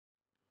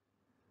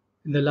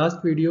In the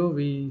last video,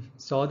 we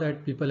saw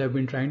that people have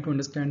been trying to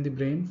understand the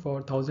brain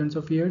for thousands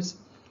of years,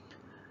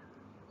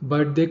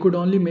 but they could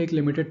only make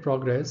limited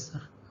progress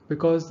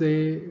because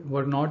they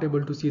were not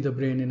able to see the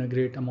brain in a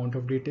great amount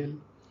of detail.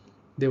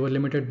 They were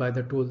limited by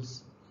the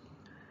tools.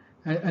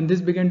 And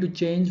this began to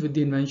change with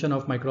the invention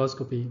of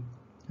microscopy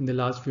in the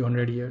last few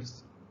hundred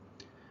years.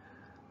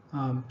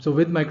 So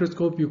with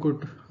microscope, you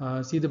could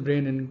see the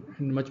brain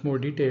in much more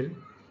detail,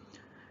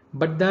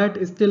 but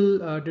that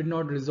still did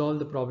not resolve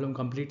the problem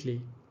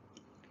completely.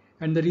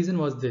 And the reason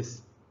was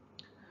this.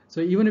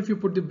 So even if you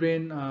put the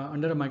brain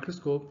under a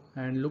microscope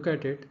and look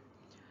at it,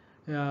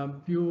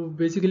 you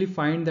basically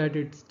find that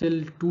it's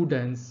still too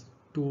dense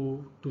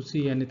to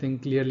see anything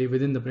clearly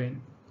within the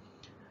brain.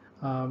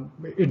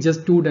 It's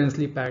just too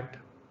densely packed,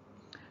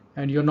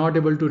 and you're not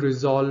able to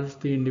resolve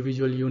the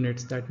individual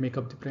units that make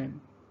up the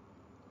brain.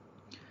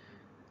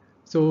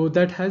 So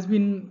that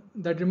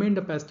remained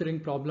a pestering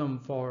problem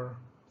for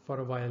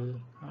a while,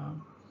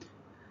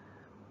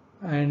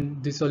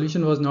 and the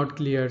solution was not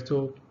clear.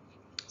 So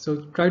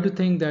try to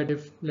think that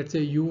if, let's say,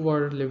 you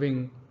were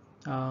living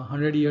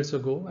 100 years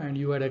ago and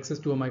you had access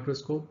to a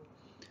microscope,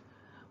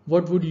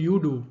 what would you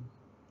do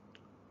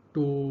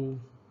to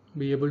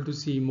be able to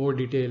see more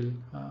detail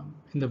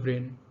in the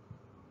brain?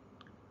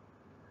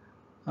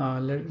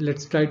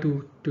 Let's try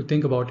to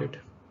think about it.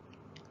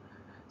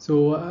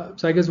 So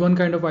I guess one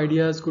kind of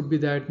ideas could be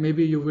that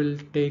maybe you will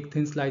take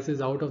thin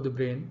slices out of the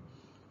brain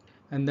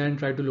and then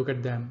try to look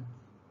at them.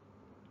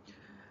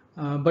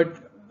 But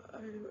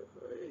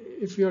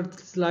if your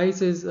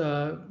slice is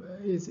a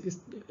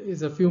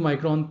few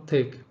micron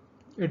thick,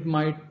 it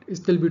might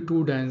still be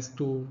too dense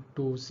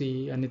to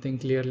see anything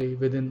clearly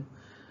within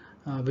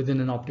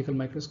an optical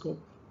microscope.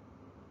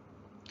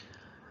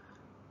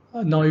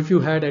 Now, if you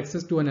had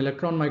access to an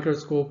electron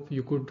microscope,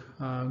 you could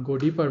go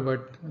deeper,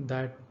 but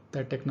that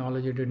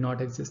technology did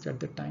not exist at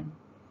that time.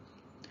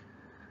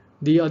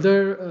 The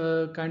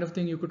other kind of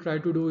thing you could try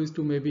to do is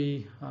to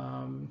maybe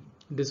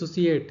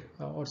dissociate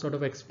or sort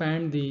of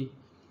expand the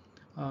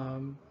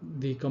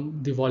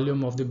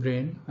volume of the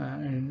brain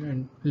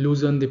and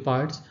loosen the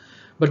parts,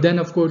 but then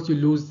of course you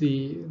lose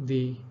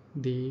the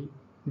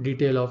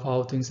detail of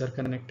how things are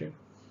connected.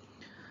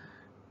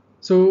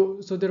 So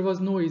there was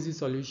no easy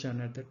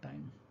solution at that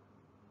time.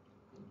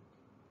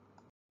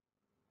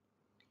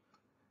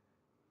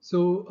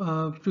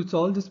 So to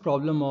solve this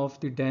problem of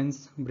the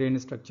dense brain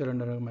structure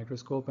under a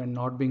microscope and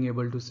not being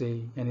able to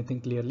say anything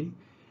clearly,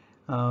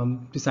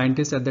 the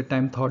scientists at that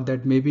time thought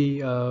that maybe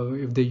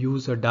if they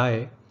use a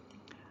dye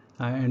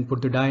and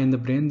put the dye in the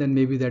brain, then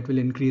maybe that will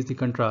increase the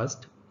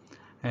contrast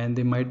and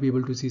they might be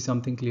able to see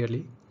something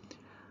clearly.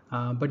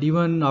 But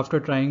even after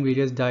trying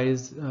various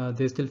dyes,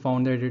 they still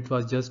found that it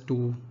was just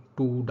too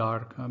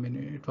dark. I mean,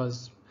 it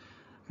was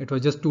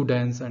just too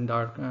dense and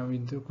dark. I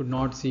mean, they could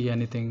not see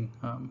anything,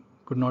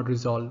 could not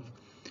resolve.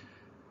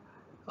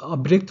 A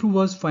breakthrough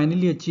was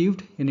finally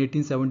achieved in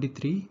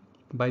 1873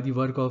 by the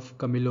work of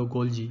Camillo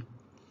Golgi.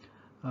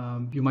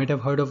 You might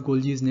have heard of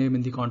Golgi's name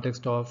in the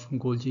context of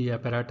Golgi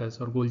apparatus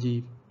or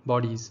Golgi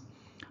bodies,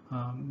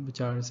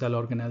 which are cell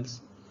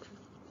organelles.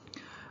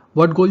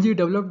 What Golgi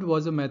developed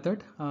was a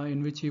method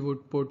in which he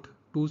would put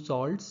two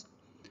salts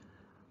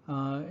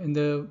in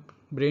the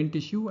brain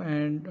tissue,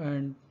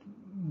 and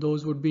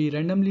those would be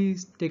randomly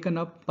taken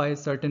up by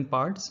certain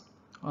parts,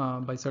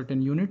 by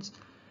certain units,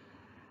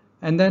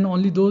 and then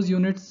only those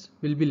units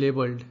will be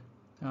labeled.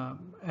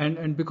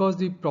 And because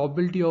the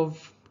probability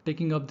of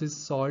taking up this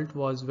salt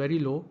was very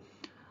low,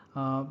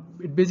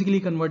 it basically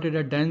converted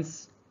a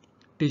dense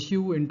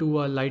tissue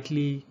into a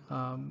lightly,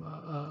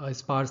 a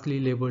sparsely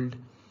labeled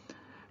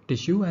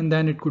tissue, and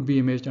then it could be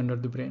imaged under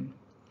the brain.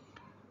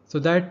 So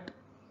that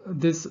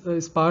this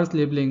sparse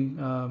labeling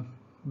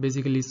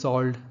basically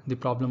solved the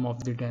problem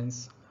of the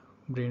dense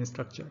brain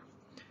structure.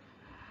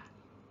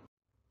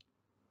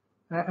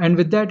 And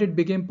with that, it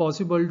became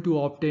possible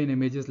to obtain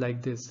images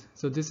like this.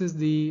 So this is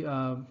the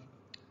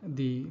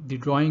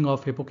drawing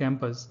of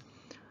hippocampus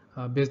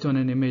based on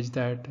an image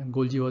that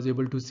Golgi was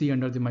able to see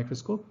under the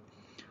microscope.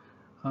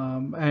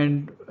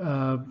 And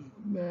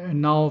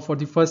now for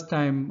the first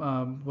time,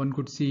 one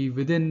could see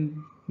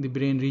within the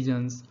brain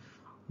regions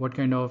what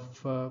kind of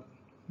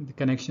the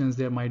connections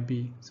there might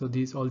be. So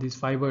all these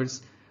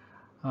fibers,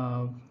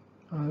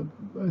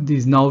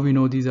 these now we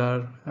know these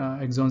are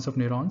axons of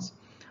neurons.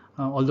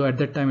 Although at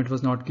that time it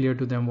was not clear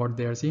to them what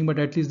they are seeing, but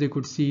at least they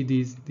could see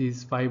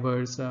these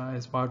fibers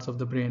as parts of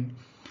the brain.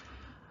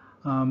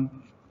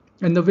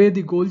 And the way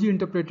the Golgi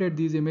interpreted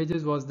these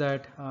images was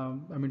that,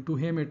 I mean, to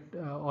him,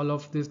 all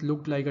of this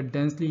looked like a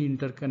densely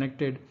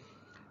interconnected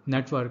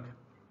network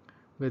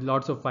with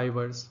lots of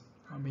fibers.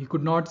 He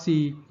could not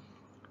see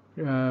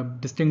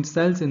distinct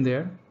cells in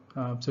there,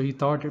 so he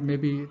thought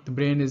maybe the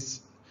brain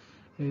is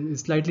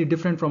slightly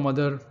different from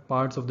other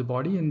parts of the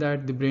body in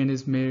that the brain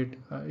is made,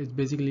 it's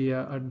basically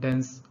a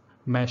dense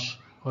mesh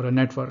or a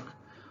network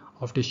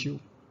of tissue.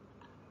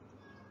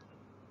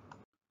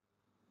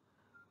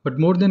 But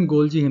more than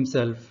Golgi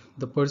himself,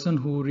 the person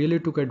who really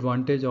took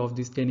advantage of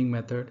the staining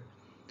method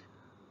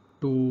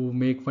to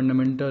make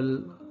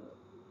fundamental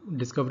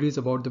discoveries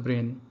about the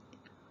brain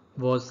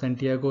was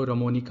Santiago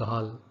Ramon y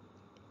Cajal.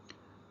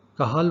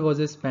 Cajal was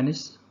a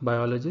Spanish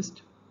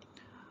biologist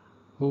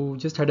who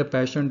just had a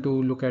passion to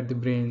look at the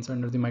brains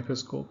under the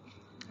microscope,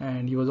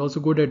 and he was also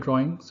good at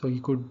drawing, so he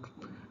could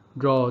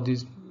draw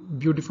these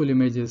beautiful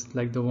images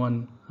like the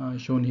one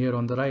shown here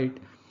on the right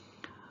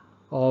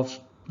of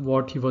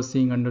what he was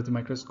seeing under the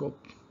microscope.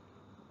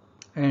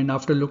 And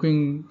after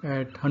looking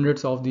at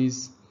hundreds of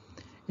these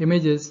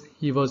images,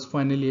 he was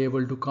finally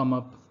able to come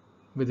up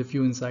with a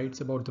few insights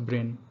about the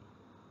brain.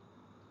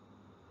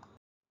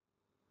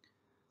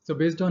 So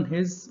based on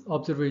his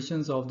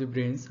observations of the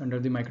brains under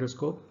the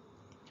microscope,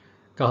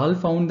 Cajal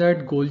found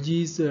that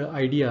Golgi's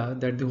idea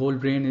that the whole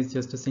brain is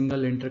just a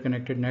single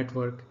interconnected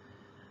network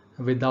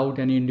without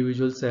any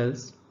individual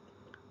cells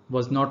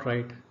was not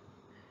right.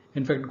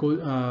 In fact,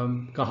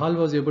 Cajal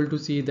was able to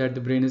see that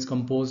the brain is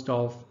composed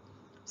of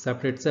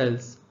separate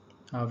cells,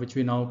 which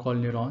we now call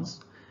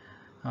neurons.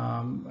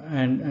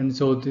 And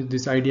so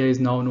this idea is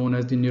now known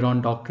as the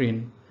neuron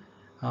doctrine,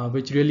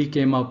 which really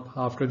came up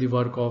after the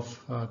work of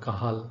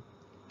Cajal.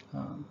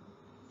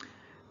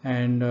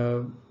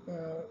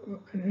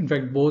 In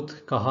fact,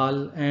 both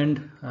Cajal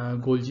and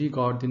Golgi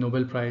got the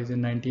Nobel Prize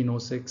in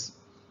 1906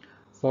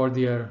 for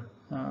their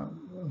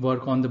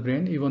work on the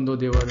brain, even though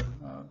they were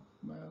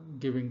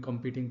giving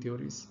competing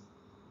theories.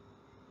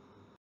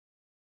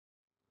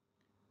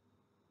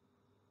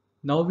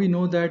 Now we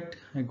know that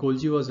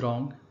Golgi was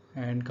wrong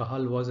and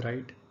Cajal was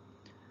right.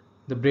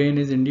 The brain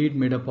is indeed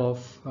made up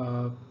of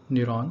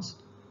neurons,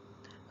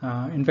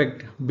 in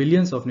fact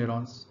billions of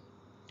neurons.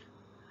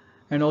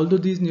 And although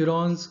these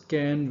neurons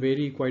can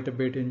vary quite a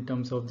bit in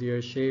terms of their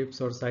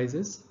shapes or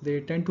sizes, they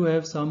tend to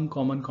have some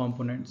common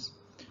components.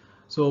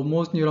 So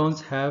most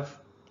neurons have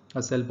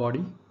a cell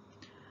body,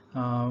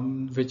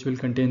 which will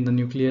contain the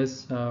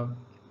nucleus,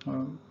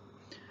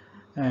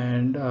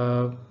 and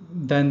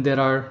then there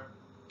are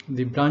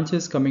the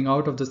branches coming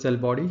out of the cell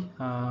body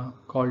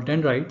called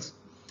dendrites.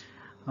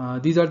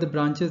 These are the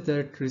branches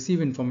that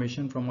receive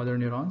information from other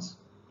neurons.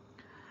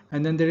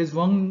 And then there is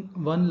one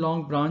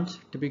long branch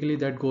typically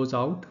that goes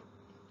out,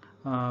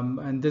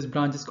 and this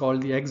branch is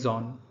called the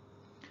axon.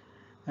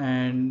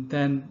 And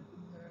then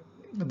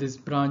this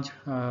branch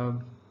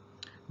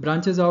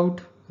branches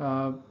out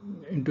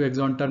into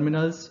axon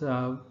terminals,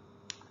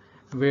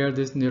 where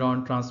this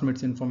neuron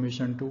transmits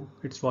information to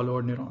its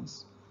follower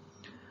neurons.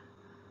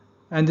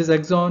 And this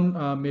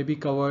axon may be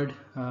covered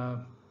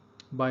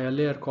by a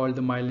layer called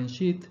the myelin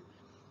sheath,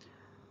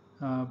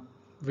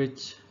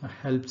 which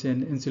helps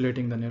in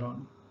insulating the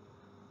neuron.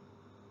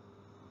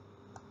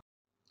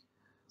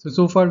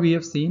 So far we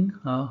have seen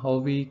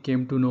how we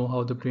came to know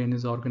how the brain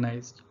is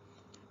organized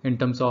in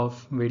terms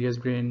of various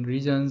brain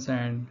regions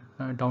and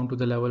down to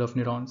the level of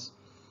neurons,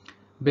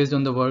 based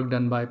on the work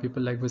done by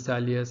people like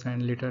Vesalius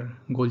and later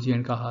Golgi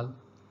and Cajal.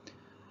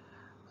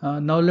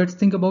 Now let's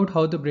think about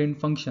how the brain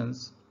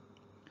functions.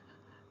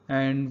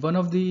 And one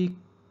of the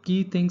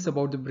key things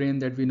about the brain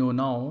that we know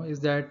now is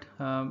that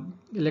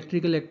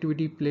electrical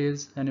activity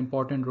plays an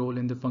important role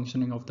in the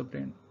functioning of the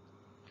brain.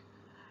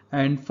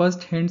 And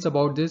first hints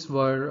about this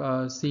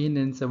were seen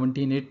in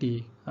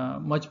 1780,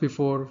 much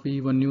before we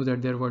even knew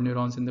that there were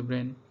neurons in the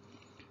brain,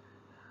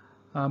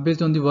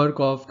 based on the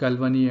work of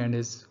Galvani and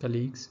his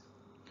colleagues.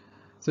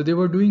 So they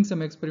were doing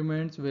some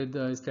experiments with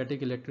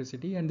static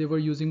electricity, and they were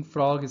using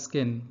frog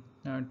skin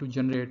to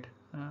generate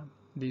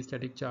the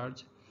static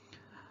charge.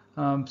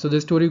 So the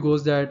story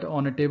goes that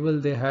on a table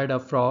they had a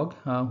frog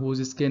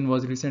whose skin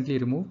was recently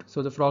removed.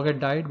 So the frog had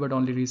died, but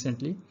only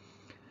recently.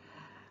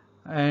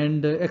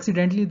 And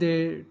accidentally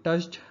they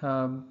touched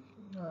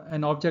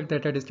an object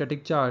that had a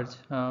static charge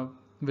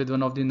with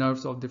one of the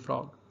nerves of the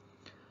frog.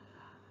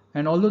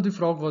 And although the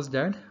frog was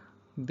dead,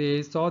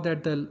 they saw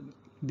that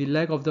the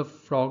leg of the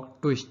frog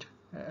twitched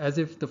as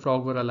if the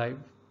frog were alive.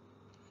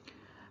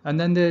 And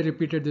then they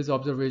repeated this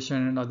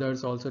observation, and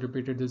others also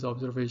repeated this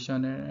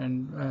observation,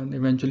 and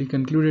eventually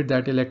concluded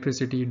that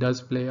electricity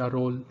does play a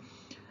role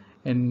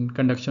in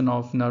conduction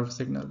of nerve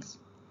signals.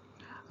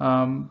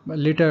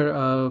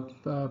 Later,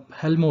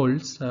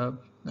 Helmholtz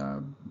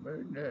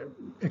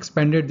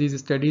expanded these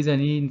studies,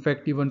 and he in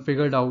fact even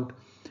figured out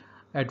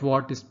at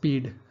what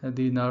speed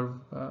the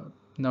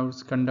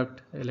nerves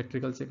conduct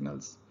electrical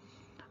signals.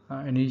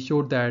 And he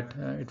showed that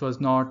it was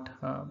not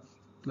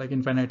like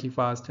infinitely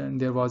fast, and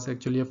there was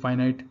actually a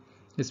finite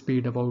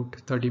speed, about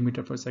 30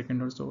 meters per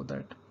second or so,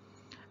 that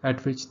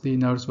at which the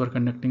nerves were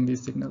conducting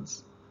these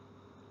signals.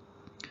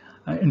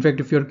 In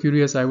fact, if you're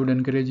curious, I would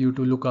encourage you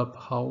to look up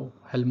how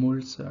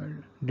Helmholtz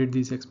did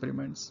these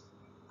experiments.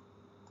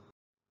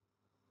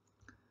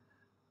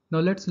 Now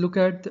let's look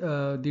at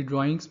the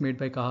drawings made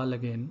by Cajal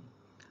again.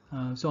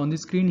 So on the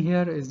screen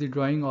here is the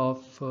drawing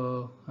of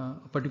a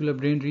particular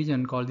brain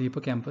region called the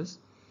hippocampus,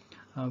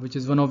 which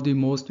is one of the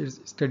most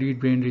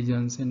studied brain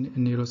regions in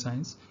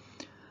neuroscience.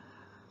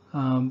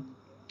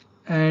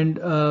 And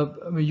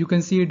you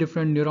can see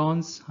different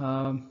neurons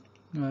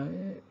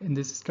in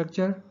this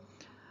structure.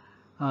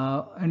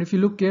 And if you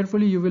look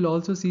carefully, you will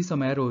also see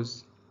some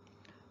arrows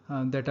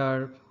that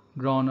are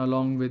drawn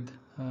along with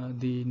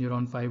the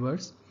neuron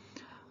fibers,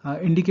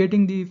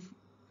 indicating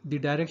the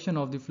direction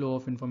of the flow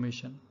of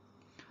information.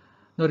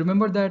 Now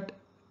remember that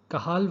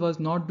Cajal was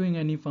not doing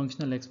any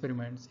functional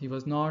experiments. He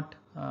was not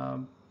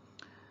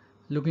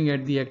looking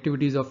at the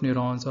activities of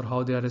neurons or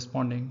how they are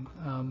responding.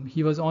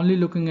 He was only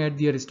looking at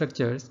their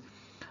structures,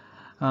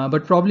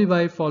 but probably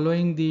by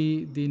following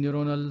the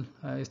neuronal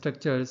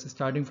structures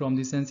starting from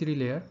the sensory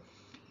layer,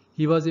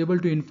 he was able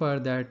to infer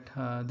that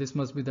this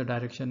must be the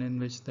direction in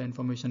which the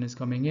information is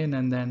coming in,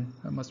 and then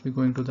must be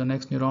going to the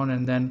next neuron,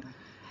 and then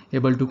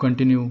able to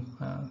continue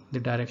the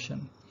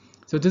direction.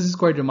 So this is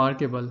quite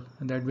remarkable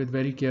that with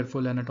very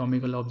careful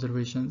anatomical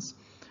observations,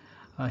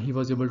 he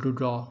was able to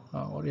draw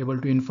or able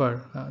to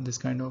infer this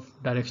kind of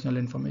directional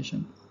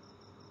information.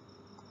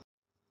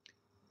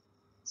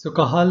 So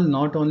Cajal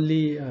not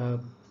only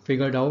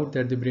figured out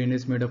that the brain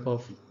is made up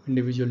of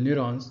individual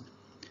neurons,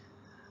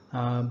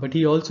 but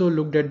he also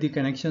looked at the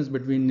connections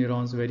between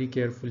neurons very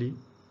carefully.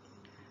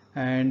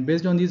 And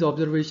based on these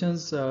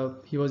observations,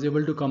 he was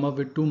able to come up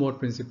with two more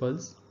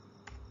principles.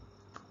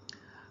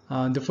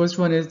 The first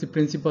one is the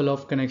principle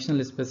of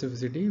connectional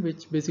specificity,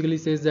 which basically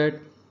says that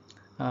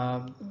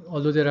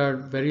although there are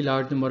very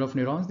large number of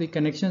neurons, the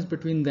connections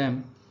between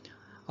them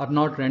are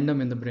not random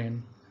in the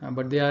brain,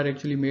 but they are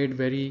actually made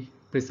very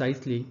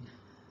precisely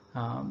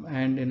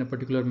and in a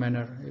particular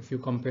manner if you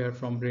compare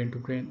from brain to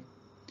brain.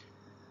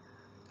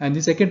 And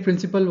the second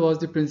principle was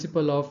the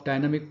principle of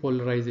dynamic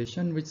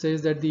polarization, which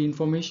says that the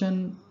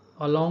information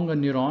along a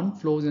neuron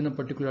flows in a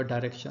particular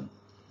direction.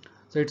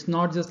 So it's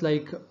not just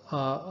like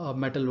a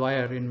metal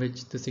wire in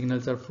which the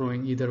signals are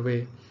flowing either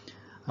way,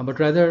 but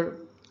rather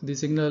the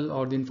signal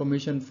or the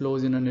information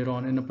flows in a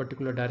neuron in a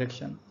particular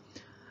direction.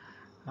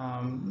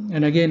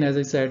 And again, as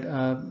I said,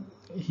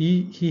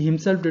 he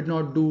himself did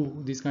not do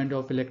these kind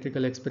of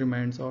electrical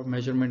experiments or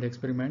measurement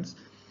experiments,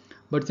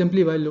 but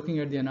simply by looking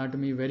at the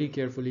anatomy very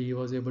carefully, he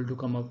was able to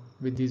come up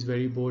with these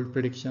very bold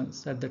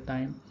predictions at the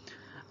time,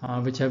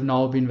 which have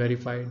now been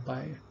verified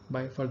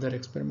by further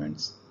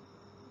experiments.